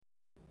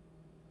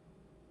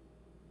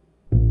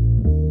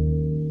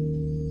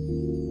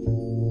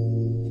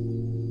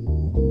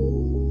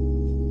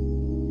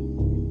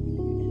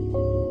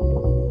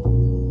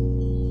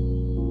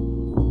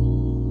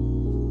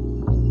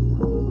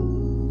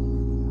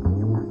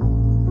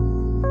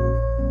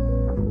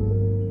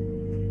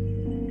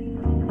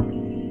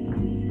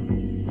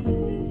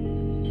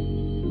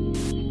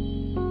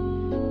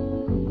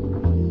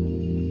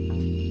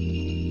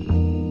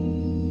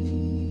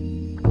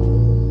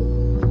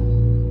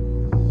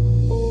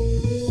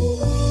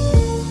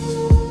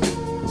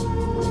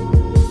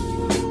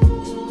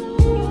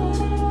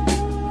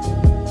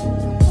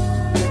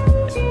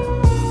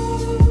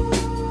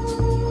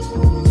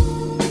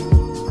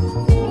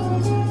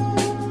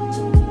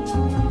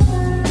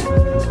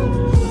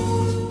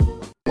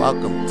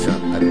welcome to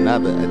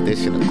another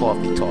edition of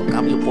Coffee Talk.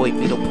 I'm your boy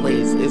Vito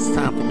Plays. It's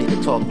time for me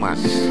to talk my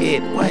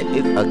shit. What?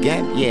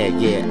 Again?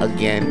 Yeah,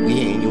 again. We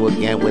hitting you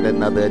again with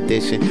another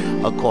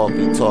edition of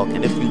Coffee Talk.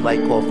 And if you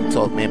like Coffee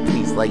Talk, man,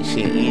 please like,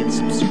 share, and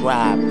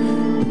subscribe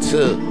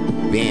to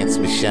Vance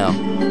Michelle.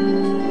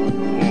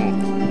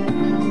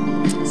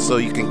 So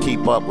you can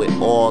keep up with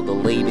all the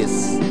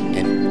latest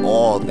and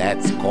all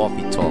that's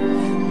Coffee Talk.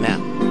 Now,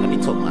 let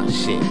me talk my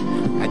shit.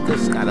 I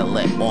just gotta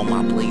let all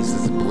my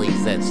blazers and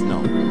blazettes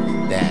know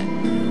that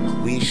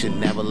we should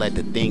never let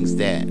the things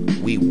that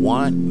we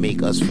want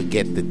make us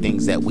forget the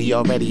things that we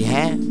already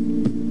have.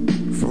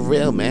 For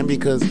real, man,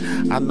 because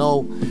I know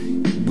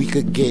we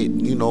could get,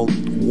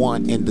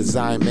 want and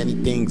desire many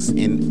things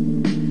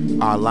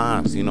in our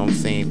lives, you know what I'm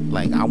saying?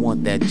 Like, I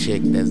want that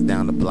chick that's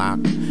down the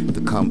block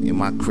to come in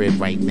my crib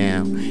right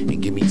now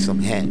and give me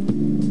some head.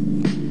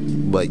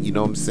 But, you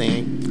know what I'm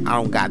saying? I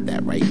don't got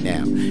that right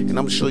now. And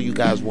I'm sure you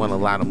guys want a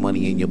lot of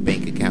money in your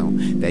bank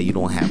account that you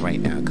don't have right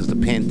now, because the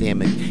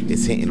pandemic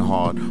is hitting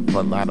hard for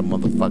a lot of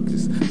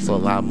motherfuckers. So a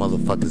lot of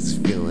motherfuckers is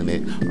feeling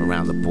it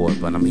around the board.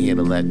 But I'm here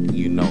to let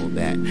you know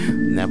that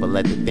never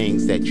let the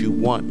things that you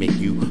want make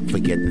you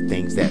forget the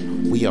things that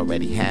we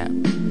already have.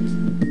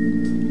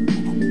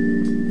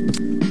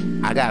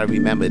 I gotta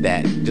remember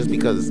that just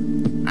because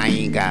I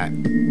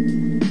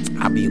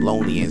be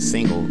lonely and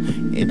single,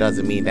 it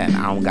doesn't mean that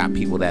I don't got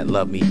people that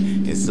love me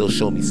and still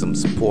show me some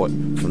support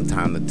from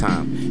time to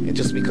time. And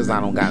just because I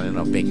don't got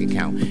enough bank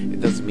account, it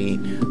doesn't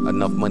mean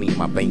enough money in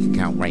my bank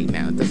account right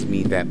now. It doesn't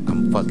mean that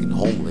I'm fucking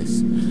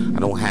homeless. I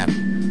don't have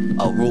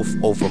a roof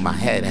over my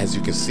head. As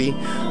you can see,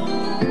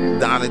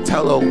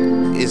 Donatello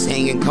is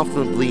hanging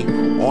comfortably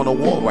on a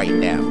wall right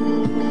now.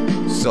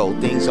 So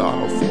things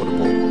are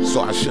affordable,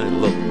 so I shouldn't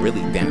look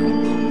really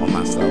down on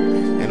myself.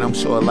 And I'm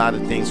sure a lot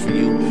of things for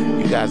you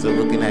guys are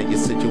looking at your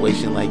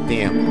situation like,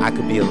 damn, I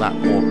could be a lot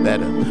more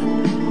better.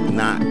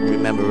 Not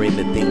remembering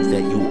the things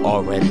that you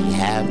already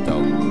have,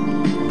 though.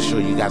 I'm sure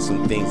you got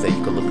some things that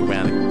you could look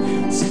around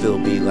and still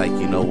be like,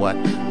 you know what,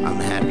 I'm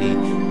happy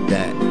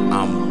that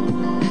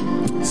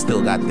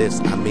still got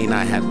this. I may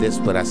not have this,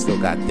 but I still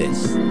got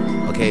this.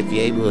 Okay, if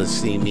you're able to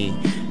see me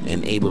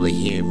and able to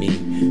hear me,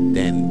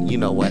 then you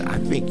know what, I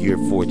think you're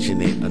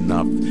fortunate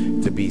enough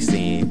to be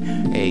saying,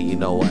 hey, you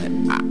know what,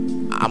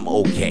 I'm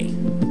okay.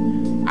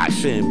 I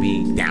shouldn't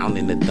be down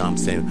in the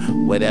dumps,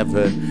 and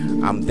whatever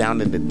I'm down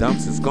in the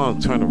dumps, it's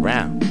gonna turn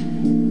around.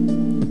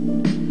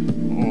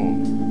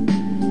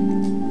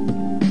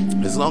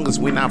 As long as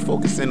we're not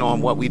focusing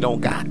on what we don't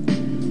got,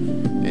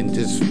 and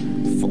just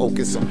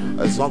focus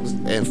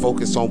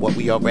on what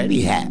we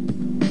already have,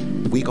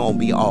 we gonna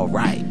be all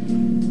right.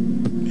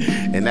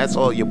 And that's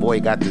all your boy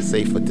got to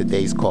say for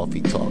today's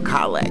Coffee Talk.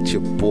 Holla at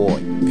your boy.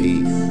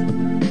 Peace.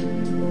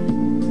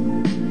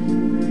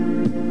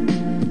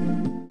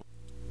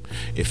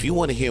 If you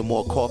want to hear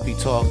more Coffee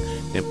Talk,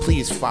 then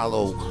please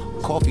follow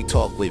Coffee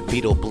Talk with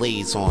Vito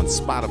Blaze on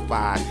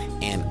Spotify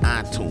and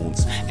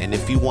iTunes. And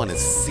if you want to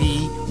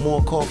see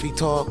more Coffee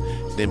Talk,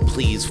 then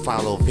please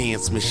follow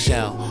Vance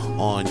Michelle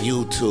on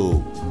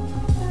YouTube.